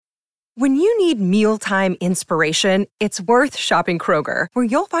When you need mealtime inspiration, it's worth shopping Kroger, where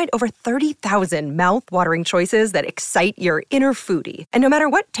you'll find over 30,000 mouth-watering choices that excite your inner foodie. And no matter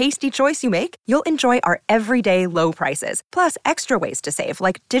what tasty choice you make, you'll enjoy our everyday low prices, plus extra ways to save,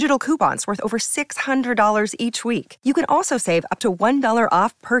 like digital coupons worth over $600 each week. You can also save up to $1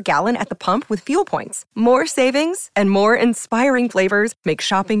 off per gallon at the pump with fuel points. More savings and more inspiring flavors make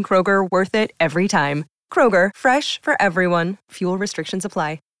shopping Kroger worth it every time. Kroger, fresh for everyone. Fuel restrictions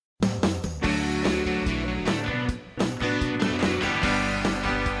apply.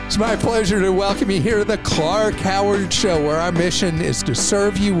 It's my pleasure to welcome you here to the Clark Howard Show, where our mission is to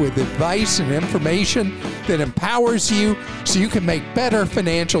serve you with advice and information that empowers you so you can make better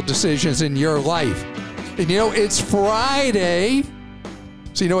financial decisions in your life. And you know, it's Friday,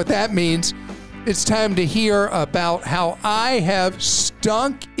 so you know what that means. It's time to hear about how I have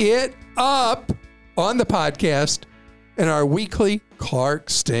stunk it up on the podcast in our weekly Clark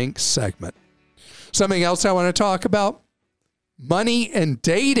Stinks segment. Something else I want to talk about: money and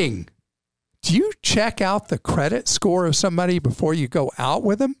dating. Do you check out the credit score of somebody before you go out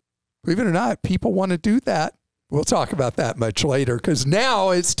with them? Believe it or not, people want to do that. We'll talk about that much later, because now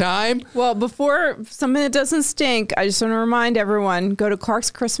it's time. Well, before something that doesn't stink, I just want to remind everyone, go to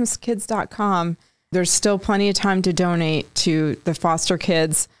clarkschristmaskids.com. There's still plenty of time to donate to the foster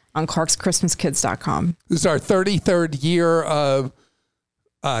kids on clarkschristmaskids.com. This is our 33rd year of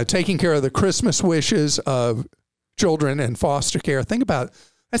taking care of the Christmas wishes of children in foster care. Think about it.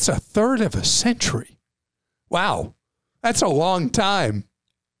 That's a third of a century. Wow. That's a long time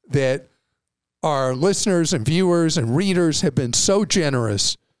that our listeners and viewers and readers have been so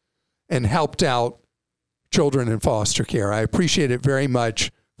generous and helped out children in foster care. I appreciate it very much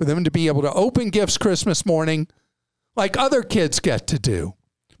for them to be able to open gifts Christmas morning like other kids get to do.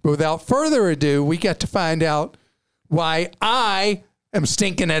 But without further ado, we get to find out why I am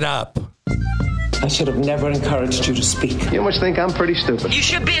stinking it up. I should have never encouraged you to speak. You must think I'm pretty stupid. You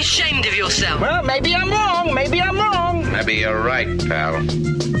should be ashamed of yourself. Well, maybe I'm wrong. Maybe I'm wrong. Maybe you're right, pal. You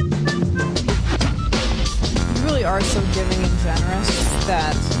really are so giving and generous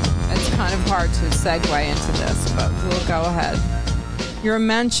that it's kind of hard to segue into this, but we'll go ahead. You're a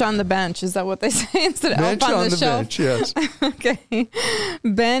mensch on the bench. Is that what they say instead of mensch elf on on the shelf? bench, yes. Okay.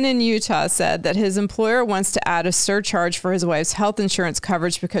 Ben in Utah said that his employer wants to add a surcharge for his wife's health insurance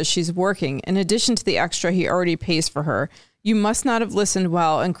coverage because she's working, in addition to the extra he already pays for her. You must not have listened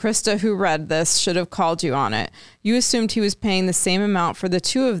well, and Krista, who read this, should have called you on it. You assumed he was paying the same amount for the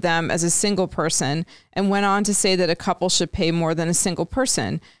two of them as a single person, and went on to say that a couple should pay more than a single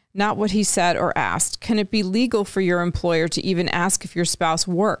person. Not what he said or asked. Can it be legal for your employer to even ask if your spouse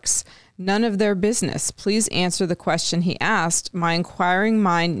works? None of their business. Please answer the question he asked. My inquiring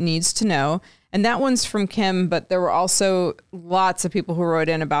mind needs to know. And that one's from Kim, but there were also lots of people who wrote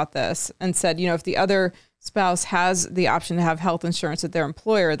in about this and said, you know, if the other spouse has the option to have health insurance at their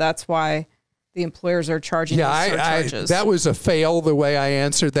employer, that's why the employers are charging these surcharges. That was a fail the way I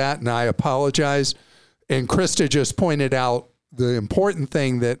answered that, and I apologize. And Krista just pointed out the important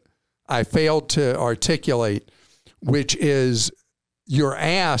thing that I failed to articulate, which is you're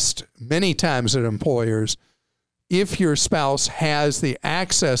asked many times at employers if your spouse has the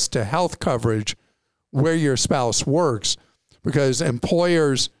access to health coverage where your spouse works, because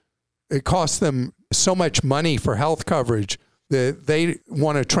employers, it costs them so much money for health coverage that they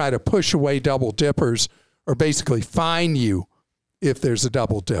want to try to push away double dippers or basically fine you if there's a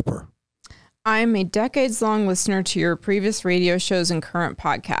double dipper. I'm a decades-long listener to your previous radio shows and current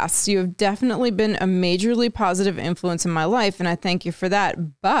podcasts. You have definitely been a majorly positive influence in my life, and I thank you for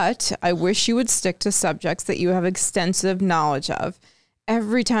that. But I wish you would stick to subjects that you have extensive knowledge of.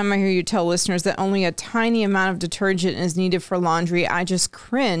 Every time I hear you tell listeners that only a tiny amount of detergent is needed for laundry, I just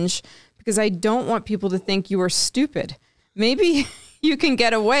cringe because I don't want people to think you are stupid. Maybe you can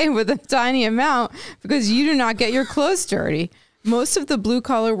get away with a tiny amount because you do not get your clothes dirty. Most of the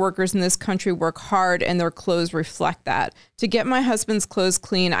blue-collar workers in this country work hard, and their clothes reflect that. To get my husband's clothes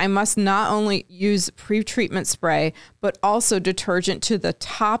clean, I must not only use pre-treatment spray, but also detergent to the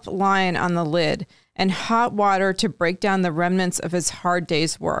top line on the lid and hot water to break down the remnants of his hard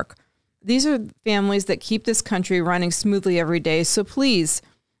day's work. These are families that keep this country running smoothly every day, so please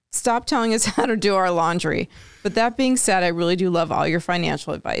stop telling us how to do our laundry. But that being said, I really do love all your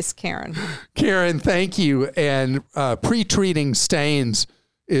financial advice, Karen. Karen, thank you. And pre-treating stains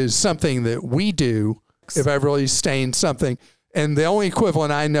is something that we do if I've really stained something. And the only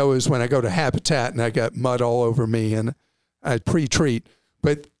equivalent I know is when I go to Habitat and I got mud all over me and I pre-treat.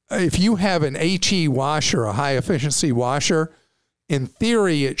 But if you have an HE washer, a high efficiency washer, in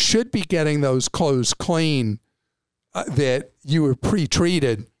theory, it should be getting those clothes clean that you were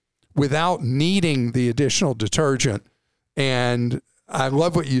pre-treated without needing the additional detergent. And I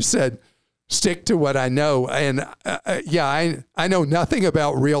love what you said. Stick to what I know. And I know nothing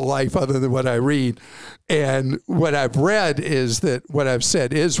about real life other than what I read. And what I've read is that what I've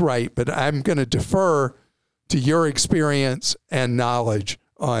said is right, but I'm going to defer to your experience and knowledge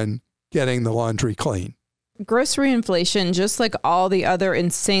on getting the laundry clean. Grocery inflation, just like all the other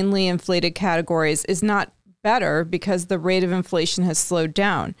insanely inflated categories, is not better because the rate of inflation has slowed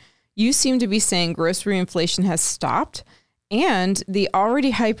down. You seem to be saying grocery inflation has stopped and the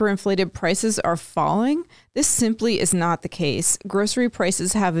already hyperinflated prices are falling. This simply is not the case. Grocery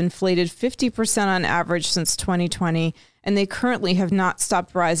prices have inflated 50% on average since 2020, and they currently have not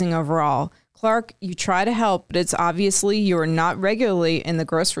stopped rising overall. Clark, you try to help, but it's obviously you are not regularly in the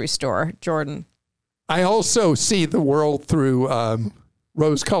grocery store. Jordan. I also see the world through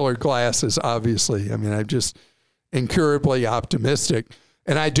rose-colored glasses, obviously. I mean, I'm just incurably optimistic.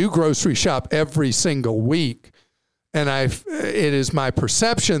 And I do grocery shop every single week. And it is my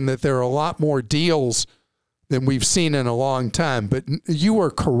perception that there are a lot more deals than we've seen in a long time. But you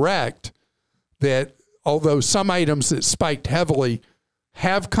are correct that although some items that spiked heavily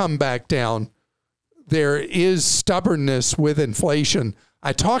have come back down, there is stubbornness with inflation.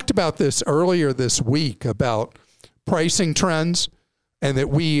 I talked about this earlier this week about pricing trends and that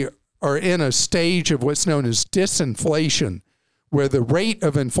we are in a stage of what's known as disinflation, where the rate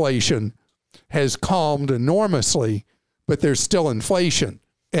of inflation has calmed enormously, but there's still inflation.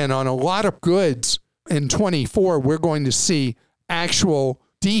 And on a lot of goods in 24, we're going to see actual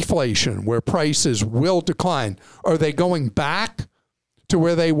deflation where prices will decline. Are they going back to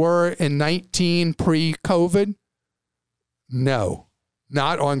where they were in 19 pre-COVID? No,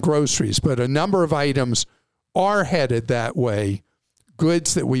 not on groceries, but a number of items are headed that way,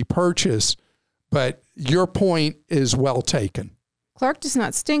 goods that we purchase. But your point is well taken. Clark does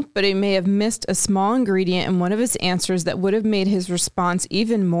not stink, but he may have missed a small ingredient in one of his answers that would have made his response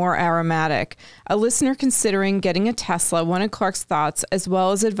even more aromatic. A listener considering getting a Tesla wanted Clark's thoughts as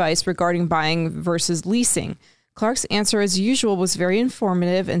well as advice regarding buying versus leasing. Clark's answer, as usual, was very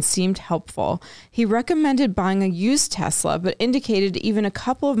informative and seemed helpful. He recommended buying a used Tesla, but indicated even a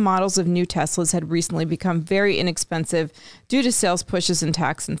couple of models of new Teslas had recently become very inexpensive due to sales pushes and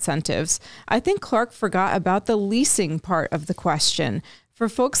tax incentives. I think Clark forgot about the leasing part of the question. For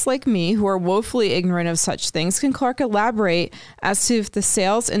folks like me who are woefully ignorant of such things, can Clark elaborate as to if the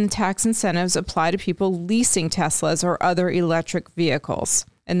sales and tax incentives apply to people leasing Teslas or other electric vehicles?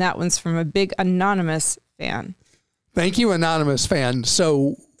 And that one's from a big anonymous fan. Thank you, anonymous fan.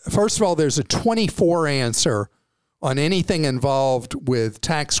 So first of all, there's a 24 answer on anything involved with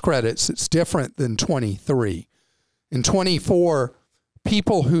tax credits. It's different than 23. In 24,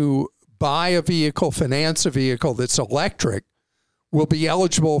 people who buy a vehicle, finance a vehicle that's electric, will be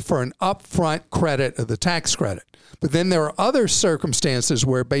eligible for an upfront credit of the tax credit. But then there are other circumstances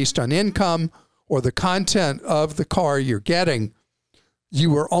where, based on income or the content of the car you're getting,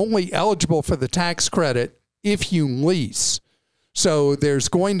 you are only eligible for the tax credit if you lease. So there's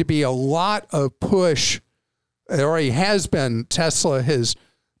going to be a lot of push. There already has been. Tesla has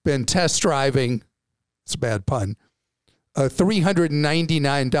been test driving, it's a bad pun, a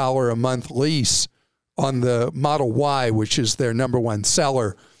 $399 a month lease on the Model Y, which is their number one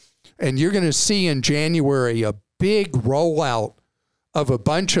seller. And you're going to see in January a big rollout of a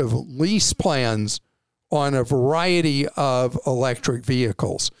bunch of lease plans on a variety of electric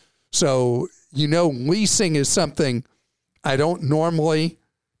vehicles. So, leasing is something I don't normally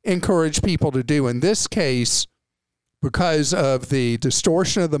encourage people to do. In this case, because of the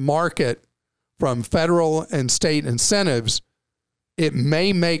distortion of the market from federal and state incentives, it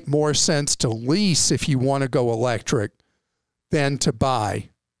may make more sense to lease if you want to go electric than to buy.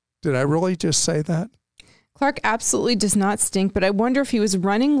 Did I really just say that? Clark absolutely does not stink, but I wonder if he was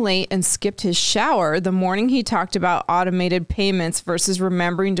running late and skipped his shower the morning he talked about automated payments versus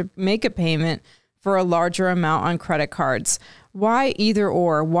remembering to make a payment for a larger amount on credit cards. Why either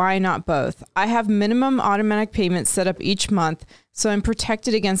or? Why not both? I have minimum automatic payments set up each month, so I'm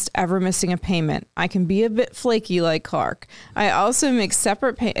protected against ever missing a payment. I can be a bit flaky like Clark. I also make a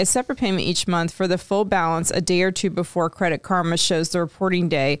separate payment each month for the full balance a day or two before Credit Karma shows the reporting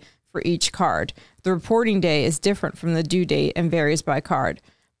day for each card. The reporting day is different from the due date and varies by card.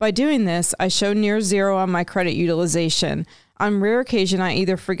 By doing this, I show near zero on my credit utilization. On rare occasion, I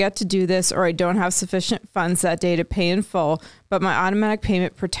either forget to do this or I don't have sufficient funds that day to pay in full, but my automatic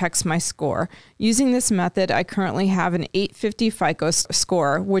payment protects my score. Using this method, I currently have an 850 FICO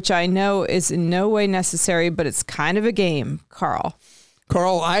score, which I know is in no way necessary, but it's kind of a game. Carl.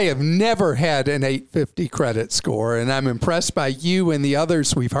 Carl, I have never had an 850 credit score, and I'm impressed by you and the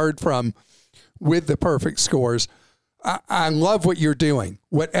others we've heard from with the perfect scores. I love what you're doing.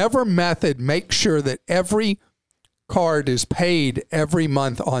 Whatever method, make sure that every card is paid every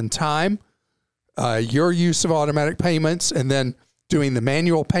month on time. Your use of automatic payments and then doing the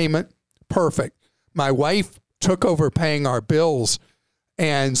manual payment, perfect. My wife took over paying our bills,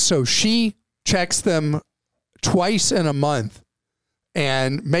 and so she checks them twice in a month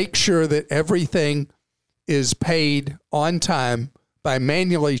and make sure that everything is paid on time by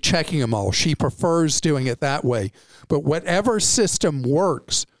manually checking them all. She prefers doing it that way. But whatever system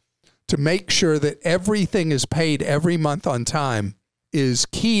works to make sure that everything is paid every month on time is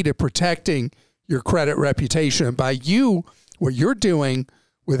key to protecting your credit reputation. And by you, what you're doing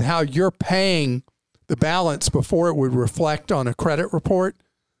with how you're paying the balance before it would reflect on a credit report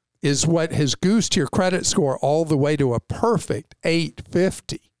is what has goosed your credit score all the way to a perfect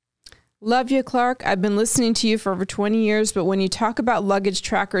 850. Love you, Clark. I've been listening to you for over 20 years, but when you talk about luggage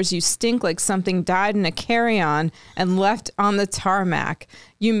trackers, you stink like something died in a carry-on and left on the tarmac.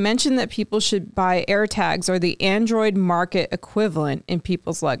 You mentioned that people should buy AirTags or the Android Market equivalent in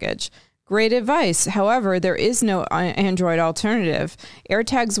people's luggage. Great advice. However, there is no Android alternative.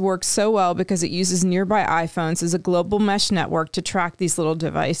 AirTags works so well because it uses nearby iPhones as a global mesh network to track these little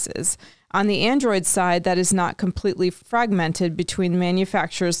devices. On the Android side, that is not completely fragmented between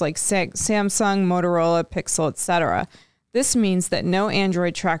manufacturers like Samsung, Motorola, Pixel, etc. This means that no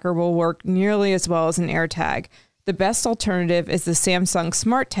Android tracker will work nearly as well as an AirTag. The best alternative is the Samsung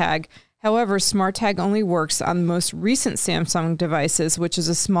SmartTag. However, SmartTag only works on the most recent Samsung devices, which is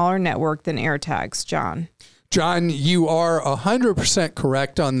a smaller network than AirTags. John, you are 100%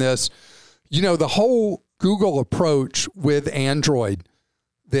 correct on this. You know, the whole Google approach with Android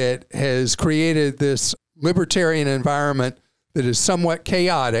that has created this libertarian environment that is somewhat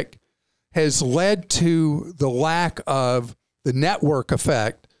chaotic has led to the lack of the network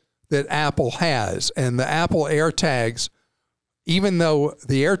effect that Apple has. And the Apple AirTags, even though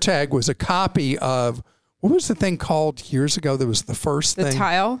the AirTag was a copy of, what was the thing called years ago that was the first thing? The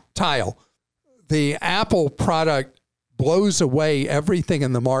Tile. Tile. The Apple product blows away everything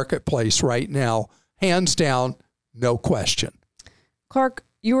in the marketplace right now, hands down, no question. Clark,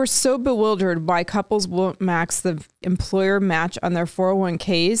 you are so bewildered why couples won't max the employer match on their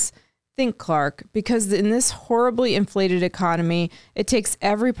 401ks. Think, Clark, because in this horribly inflated economy, it takes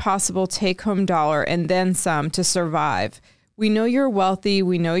every possible take-home dollar and then some to survive. We know you're wealthy.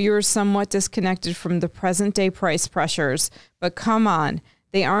 We know you're somewhat disconnected from the present-day price pressures. But come on,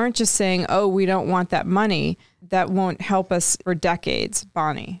 they aren't just saying, oh, we don't want that money. That won't help us for decades.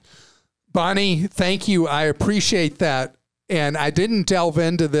 Bonnie, thank you. I appreciate that. And I didn't delve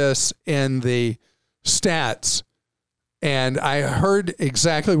into this in the stats. And I heard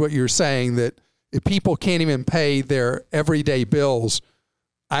exactly what you're saying, that if people can't even pay their everyday bills,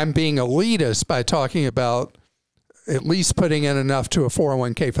 I'm being elitist by talking about at least putting in enough to a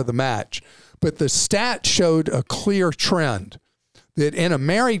 401k for the match. But the stat showed a clear trend that in a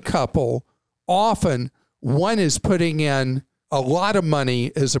married couple, often one is putting in a lot of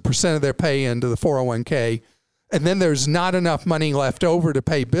money as a percent of their pay into the 401k, and then there's not enough money left over to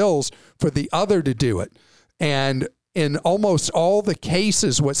pay bills for the other to do it. And in almost all the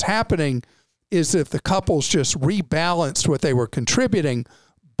cases, what's happening is if the couples just rebalanced what they were contributing,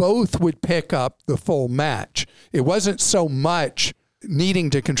 both would pick up the full match. It wasn't so much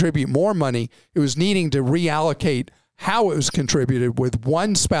needing to contribute more money. It was needing to reallocate how it was contributed, with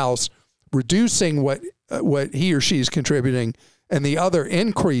one spouse reducing what he or she is contributing and the other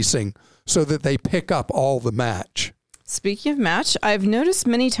increasing, so that they pick up all the match. Speaking of match, I've noticed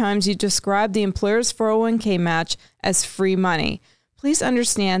many times you describe the employer's 401k match as free money. Please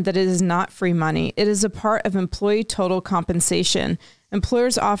understand that it is not free money. It is a part of employee total compensation.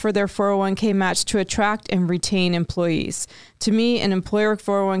 Employers offer their 401k match to attract and retain employees. To me, an employer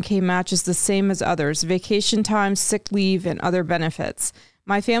 401k match is the same as others: vacation time, sick leave, and other benefits.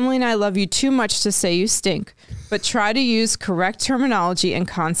 My family and I love you too much to say you stink, but try to use correct terminology and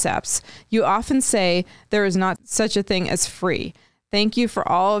concepts. You often say there is not such a thing as free. Thank you for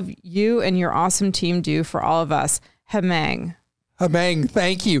all of you and your awesome team do for all of us. Hamang,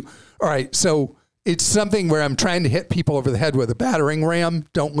 thank you. All right, so it's something where I'm trying to hit people over the head with a battering ram.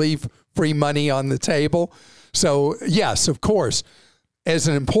 Don't leave free money on the table. So yes, of course, as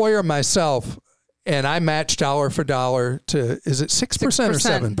an employer myself, and I match dollar for dollar to, is it 6% or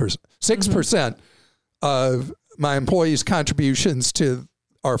 7%? 6% of my employees' contributions to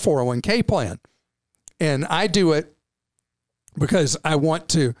our 401k plan. And I do it because I want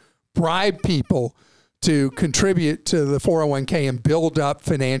to bribe people to contribute to the 401k and build up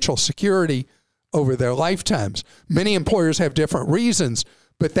financial security over their lifetimes. Many employers have different reasons,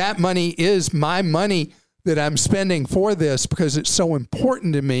 but that money is my money that I'm spending for this because it's so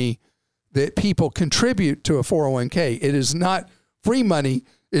important to me that people contribute to a 401k. It is not free money.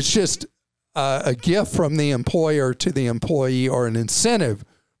 It's just a gift from the employer to the employee, or an incentive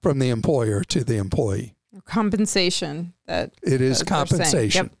from the employer to the employee. Compensation. It is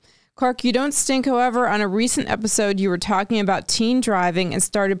compensation. Yep. Clark, you don't stink. However, on a recent episode, you were talking about teen driving and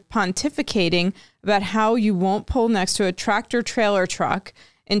started pontificating about how you won't pull next to a tractor trailer truck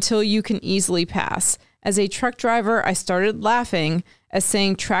until you can easily pass. As a truck driver, I started laughing, as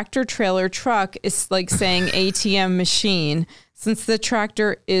saying tractor trailer truck is like saying ATM machine, since the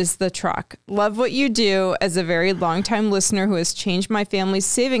tractor is the truck. Love what you do. As a very longtime listener who has changed my family's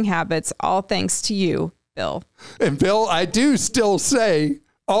saving habits, all thanks to you, Bill. And Bill, I do still say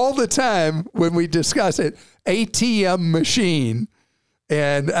all the time when we discuss it, ATM machine.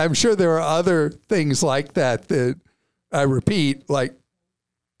 And I'm sure there are other things like that that I repeat, like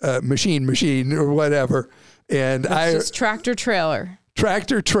machine, or whatever. And it's just tractor trailer.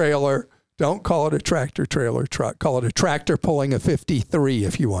 Tractor trailer. Don't call it a tractor trailer truck. Call it a tractor pulling a 53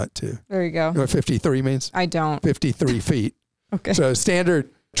 if you want to. There you go. You know what 53 means? I don't. 53 feet. Okay. So a standard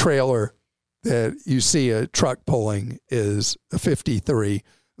trailer that you see a truck pulling is a 53,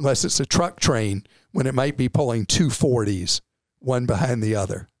 unless it's a truck train, when it might be pulling 240s, one behind the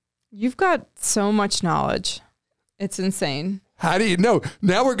other. You've got so much knowledge. It's insane. How do you know?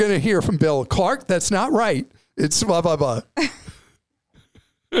 Now we're going to hear from Bill. Clark, that's not right. It's blah, blah, blah.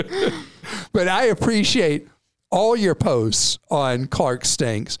 But I appreciate all your posts on Clark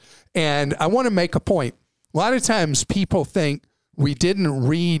Stinks. And I want to make a point. A lot of times people think we didn't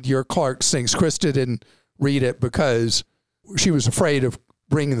read your Clark Stinks. Krista didn't read it because she was afraid of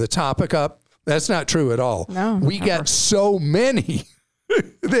bringing the topic up. That's not true at all. No, we got so many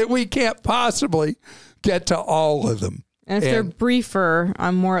that we can't possibly get to all of them. And if they're briefer,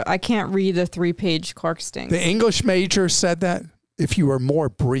 I can't read a 3-page Clark Stinks. The English major said that. If you were more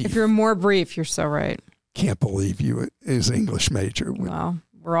brief. If you're more brief, you're so right. Can't believe you as English major. Well,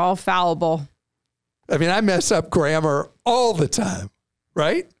 we're all fallible. I mean, I mess up grammar all the time,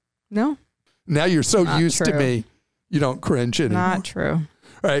 right? No. Now you're so Not used true. to me, you don't cringe anymore. Not true.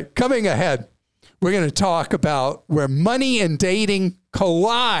 All right, coming ahead, we're going to talk about where money and dating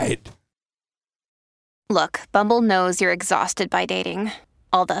collide. Look, Bumble knows you're exhausted by dating.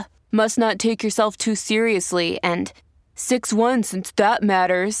 All the must not take yourself too seriously and 6'1" since that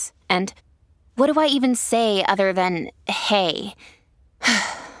matters. And what do I even say other than, hey?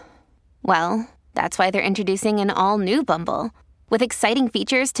 Well, that's why they're introducing an all-new Bumble, with exciting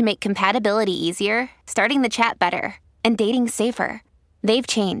features to make compatibility easier, starting the chat better, and dating safer. They've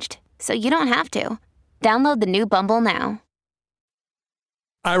changed, so you don't have to. Download the new Bumble now.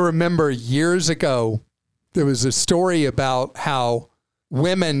 I remember years ago, there was a story about how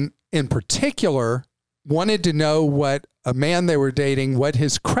women in particular wanted to know what a man they were dating, what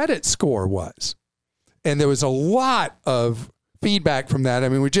his credit score was. And there was a lot of feedback from that. I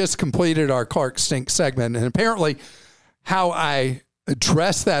mean, we just completed our Clark Stinks segment, and apparently how I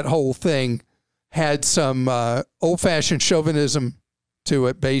addressed that whole thing had some old-fashioned chauvinism to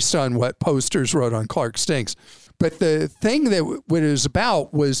it based on what posters wrote on Clark Stinks. But the thing that what it was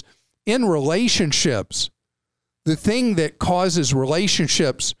about was in relationships, the thing that causes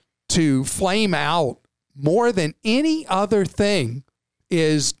relationships to flame out more than any other thing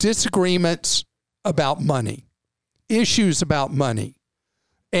is disagreements about money, issues about money.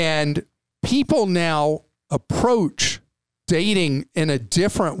 And people now approach dating in a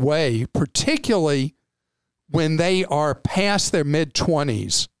different way, particularly when they are past their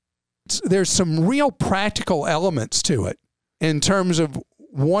mid-20s. There's some real practical elements to it in terms of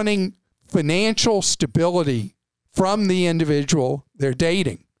wanting financial stability from the individual they're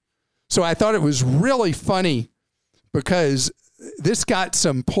dating. So I thought it was really funny because this got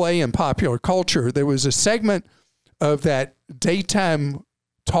some play in popular culture. There was a segment of that daytime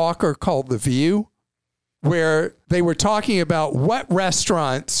talker called The View where they were talking about what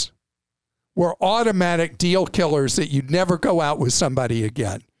restaurants were automatic deal killers that you'd never go out with somebody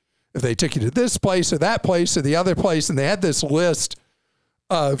again. If they took you to this place or that place or the other place, and they had this list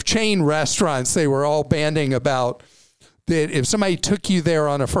of chain restaurants they were all banding about, that if somebody took you there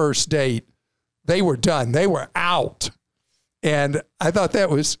on a first date, they were done. They were out. And I thought that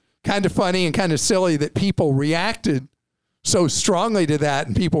was kind of funny and kind of silly that people reacted so strongly to that,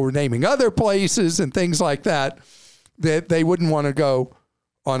 and people were naming other places and things like that, that they wouldn't want to go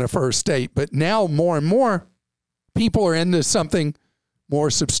on a first date. But now more and more people are into something more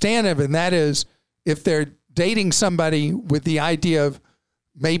substantive, and that is if they're dating somebody with the idea of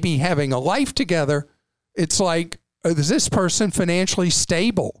maybe having a life together, it's like, is this person financially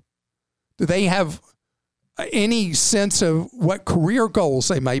stable? Do they have any sense of what career goals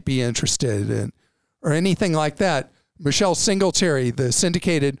they might be interested in or anything like that? Michelle Singletary, the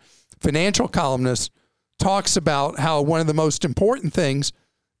syndicated financial columnist, talks about how one of the most important things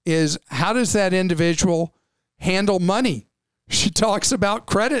is how does that individual handle money? She talks about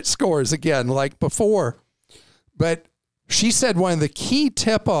credit scores again, like before. But she said one of the key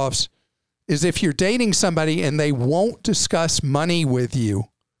tip-offs is if you're dating somebody and they won't discuss money with you,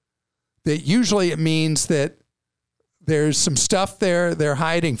 that usually it means that there's some stuff there they're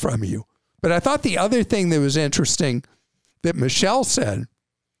hiding from you. But I thought the other thing that was interesting that Michelle said,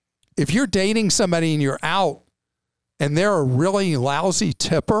 if you're dating somebody and you're out and they're a really lousy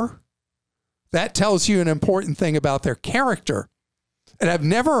tipper, that tells you an important thing about their character. And I've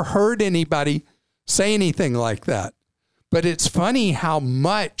never heard anybody say anything like that. But it's funny how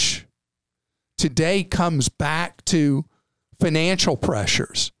much today comes back to financial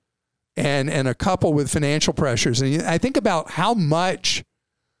pressures and a couple with financial pressures. And I think about how much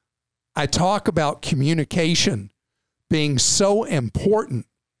I talk about communication being so important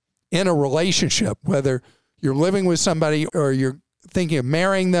in a relationship, whether you're living with somebody or you're thinking of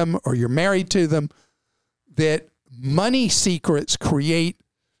marrying them or you're married to them, that money secrets create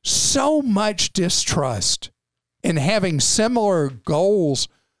so much distrust, and having similar goals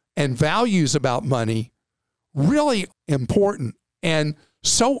and values about money really important. And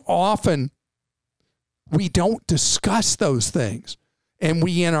so often we don't discuss those things, and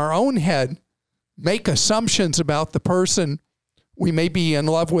we in our own head make assumptions about the person we may be in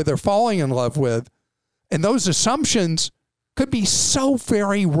love with or falling in love with. And those assumptions could be so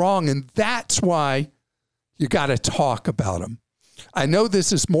very wrong. And that's why you got to talk about them. I know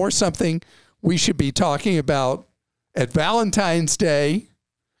this is more something we should be talking about at Valentine's Day,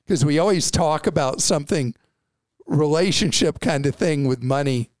 because we always talk about something relationship kind of thing with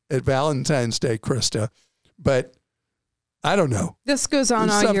money at Valentine's Day, Krista. But I don't know. This goes on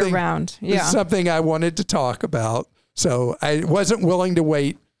all year round. Yeah. It's something I wanted to talk about. So I wasn't willing to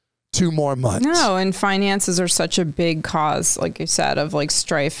wait 2 more months. No, and finances are such a big cause, like you said, of like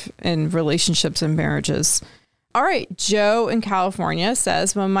strife in relationships and marriages. All right, Joe in California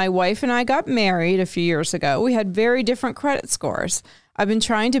says, when my wife and I got married a few years ago, we had very different credit scores. I've been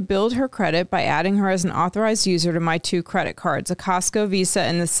trying to build her credit by adding her as an authorized user to my 2 credit cards, a Costco Visa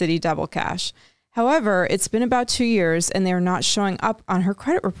and the Citi Double Cash. However, it's been about 2 years and they're not showing up on her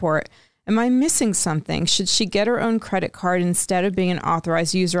credit report. Am I missing something? Should she get her own credit card instead of being an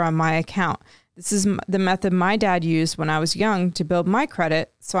authorized user on my account? This is the method my dad used when I was young to build my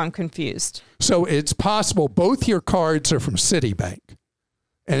credit, so I'm confused. So it's possible both your cards are from Citibank,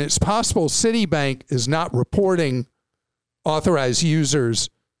 and it's possible Citibank is not reporting authorized users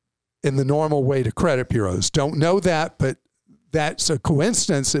in the normal way to credit bureaus. Don't know that, but that's a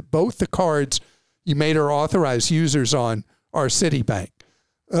coincidence that both the cards you made her authorized users on are Citibank.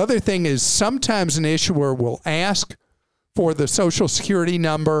 The other thing is sometimes an issuer will ask for the Social Security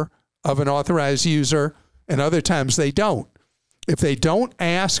number of an authorized user, and other times they don't. If they don't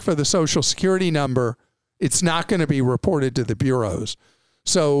ask for the Social Security number, it's not going to be reported to the bureaus.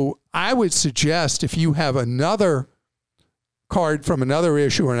 So I would suggest if you have another card from another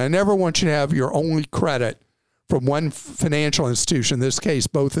issuer, and I never want you to have your only credit from one financial institution, in this case,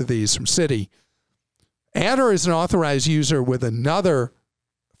 both of these from Citi, add her as an authorized user with another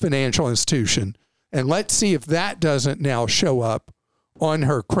financial institution, and let's see if that doesn't now show up on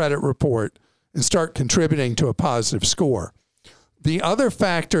her credit report and start contributing to a positive score. The other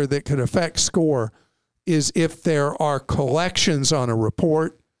factor that could affect score is if there are collections on a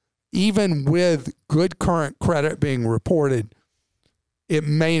report, even with good current credit being reported, it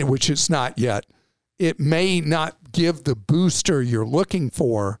may, which it's not yet, it may not give the booster you're looking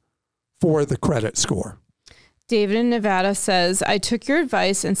for the credit score. David in Nevada says, I took your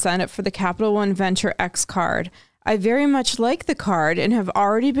advice and signed up for the Capital One Venture X card. I very much like the card and have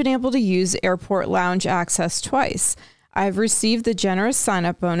already been able to use airport lounge access twice. I've received the generous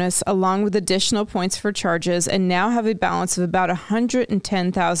sign-up bonus along with additional points for charges and now have a balance of about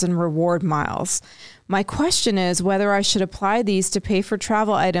 110,000 reward miles. My question is whether I should apply these to pay for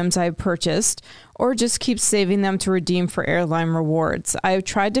travel items I've purchased or just keep saving them to redeem for airline rewards. I have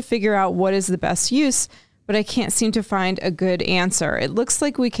tried to figure out what is the best use, but I can't seem to find a good answer. It looks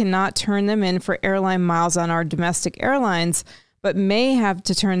like we cannot turn them in for airline miles on our domestic airlines, but may have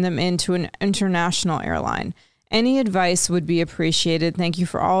to turn them into an international airline. Any advice would be appreciated. Thank you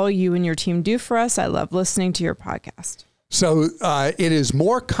for all you and your team do for us. I love listening to your podcast. So it is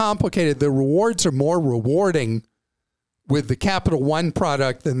more complicated. The rewards are more rewarding with the Capital One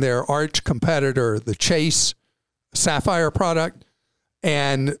product than their arch competitor, the Chase Sapphire product.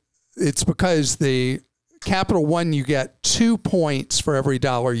 And it's because the Capital One, you get 2 points for every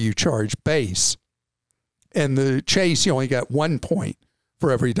dollar you charge base. And the Chase, you only get 1 point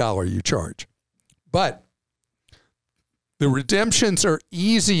for every dollar you charge. But the redemptions are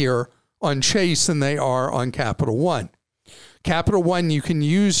easier on Chase than they are on Capital One. Capital One, you can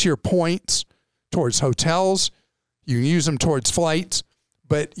use your points towards hotels. You can use them towards flights.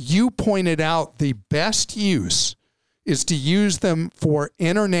 But you pointed out the best use is to use them for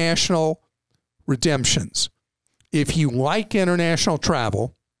international redemptions. If you like international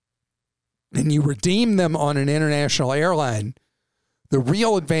travel and you redeem them on an international airline, the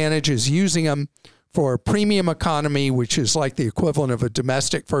real advantage is using them for premium economy, which is like the equivalent of a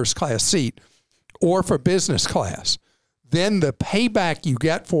domestic first-class seat, or for business class. Then the payback you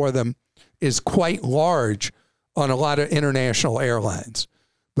get for them is quite large on a lot of international airlines.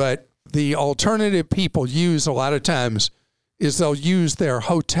 But the alternative people use a lot of times is they'll use their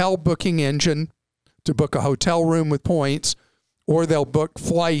hotel booking engine to book a hotel room with points, or they'll book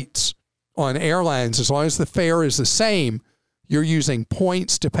flights on airlines. As long as the fare is the same, you're using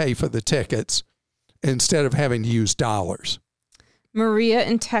points to pay for the tickets instead of having to use dollars. Maria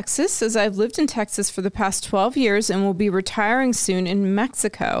in Texas says, I've lived in Texas for the past 12 years and will be retiring soon in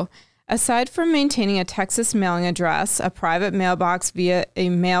Mexico. Aside from maintaining a Texas mailing address, a private mailbox via a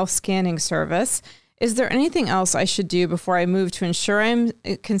mail scanning service, is there anything else I should do before I move to ensure I'm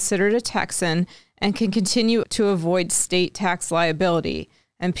considered a Texan and can continue to avoid state tax liability?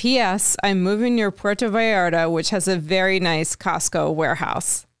 And P.S., I'm moving near Puerto Vallarta, which has a very nice Costco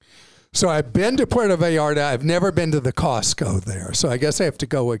warehouse. So I've been to Puerto Vallarta. I've never been to the Costco there. So I guess I have to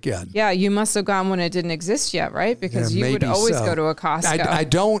go again. Yeah, you must have gone when it didn't exist yet, right? Because you would always go to a Costco. I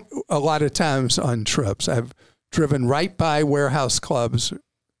don't a lot of times on trips. I've driven right by warehouse clubs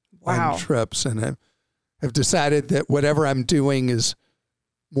on trips, and I've decided that whatever I'm doing is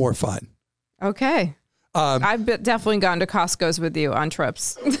more fun. Okay. I've definitely gone to Costco's with you on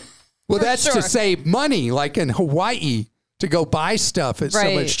trips. Well, that's to save money, like in Hawaii. To go buy stuff, it's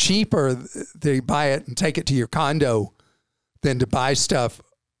so much cheaper to buy it and take it to your condo than to buy stuff,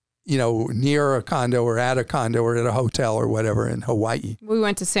 near a condo or at a condo or at a hotel or whatever in Hawaii. We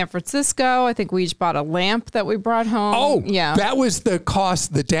went to San Francisco. I think we each bought a lamp that we brought home. Oh, yeah. That was the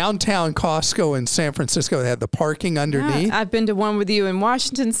downtown Costco in San Francisco. They had the parking underneath. Yeah, I've been to one with you in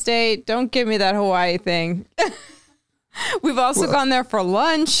Washington State. Don't give me that Hawaii thing. We've also gone there for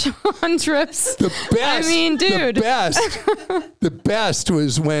lunch on trips. The best. I mean, dude. The best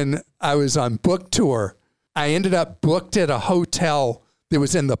was when I was on book tour. I ended up booked at a hotel that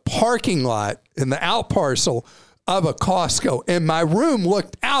was in the parking lot in the out parcel of a Costco. And my room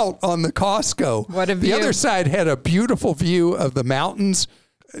looked out on the Costco. What a view. The other side had a beautiful view of the mountains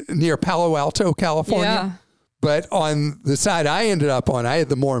near Palo Alto, California. Yeah. But on the side I ended up on, I had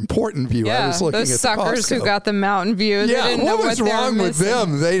the more important view. Yeah, I was looking those at suckers the Costco. who got the mountain view. They didn't know what was wrong with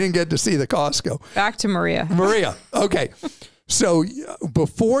them? They didn't get to see the Costco. Back to Maria. Maria, okay. So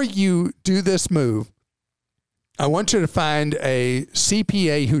before you do this move, I want you to find a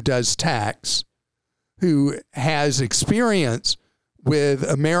CPA who does tax, who has experience with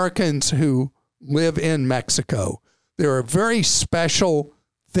Americans who live in Mexico. There are very special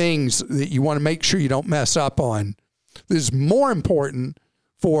things that you want to make sure you don't mess up on. This is more important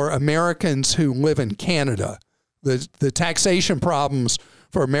for Americans who live in Canada. The taxation problems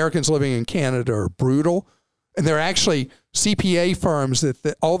for Americans living in Canada are brutal. And they're actually CPA firms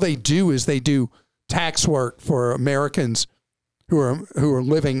that all they do is they do tax work for Americans who are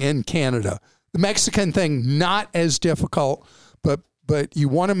living in Canada. The Mexican thing, not as difficult, but you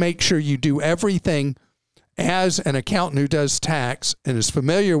want to make sure you do everything as an accountant who does tax and is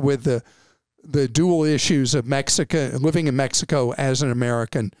familiar with the dual issues of Mexico, living in Mexico as an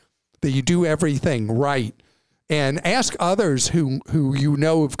American, that you do everything right. And ask others who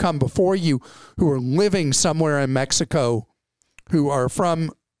have come before you, who are living somewhere in Mexico, who are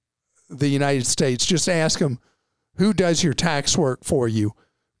from the United States. Just ask them, who does your tax work for you?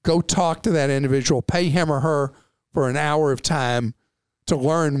 Go talk to that individual. Pay him or her for an hour of time to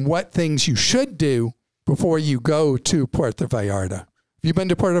learn what things you should do before you go to Puerto Vallarta. Have you been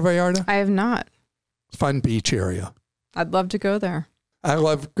to Puerto Vallarta? I have not. Fun beach area. I'd love to go there. I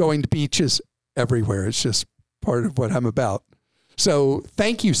love going to beaches everywhere. It's just part of what I'm about. So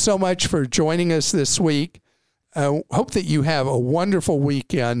thank you so much for joining us this week. I hope that you have a wonderful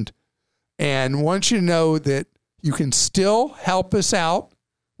weekend, and want you to know that you can still help us out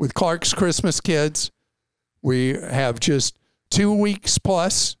with Clark's Christmas Kids. We have just 2 weeks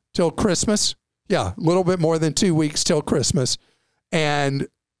plus till Christmas. Yeah, a little bit more than 2 weeks till Christmas. And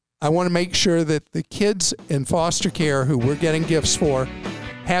I want to make sure that the kids in foster care who we're getting gifts for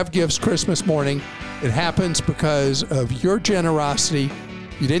have gifts Christmas morning. It happens because of your generosity.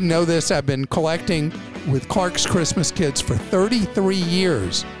 You didn't know this. I've been collecting with Clark's Christmas Kids for 33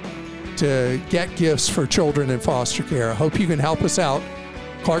 years to get gifts for children in foster care. I hope you can help us out.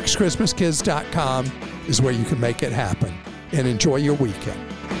 ClarksChristmasKids.com is where you can make it happen. And enjoy your weekend.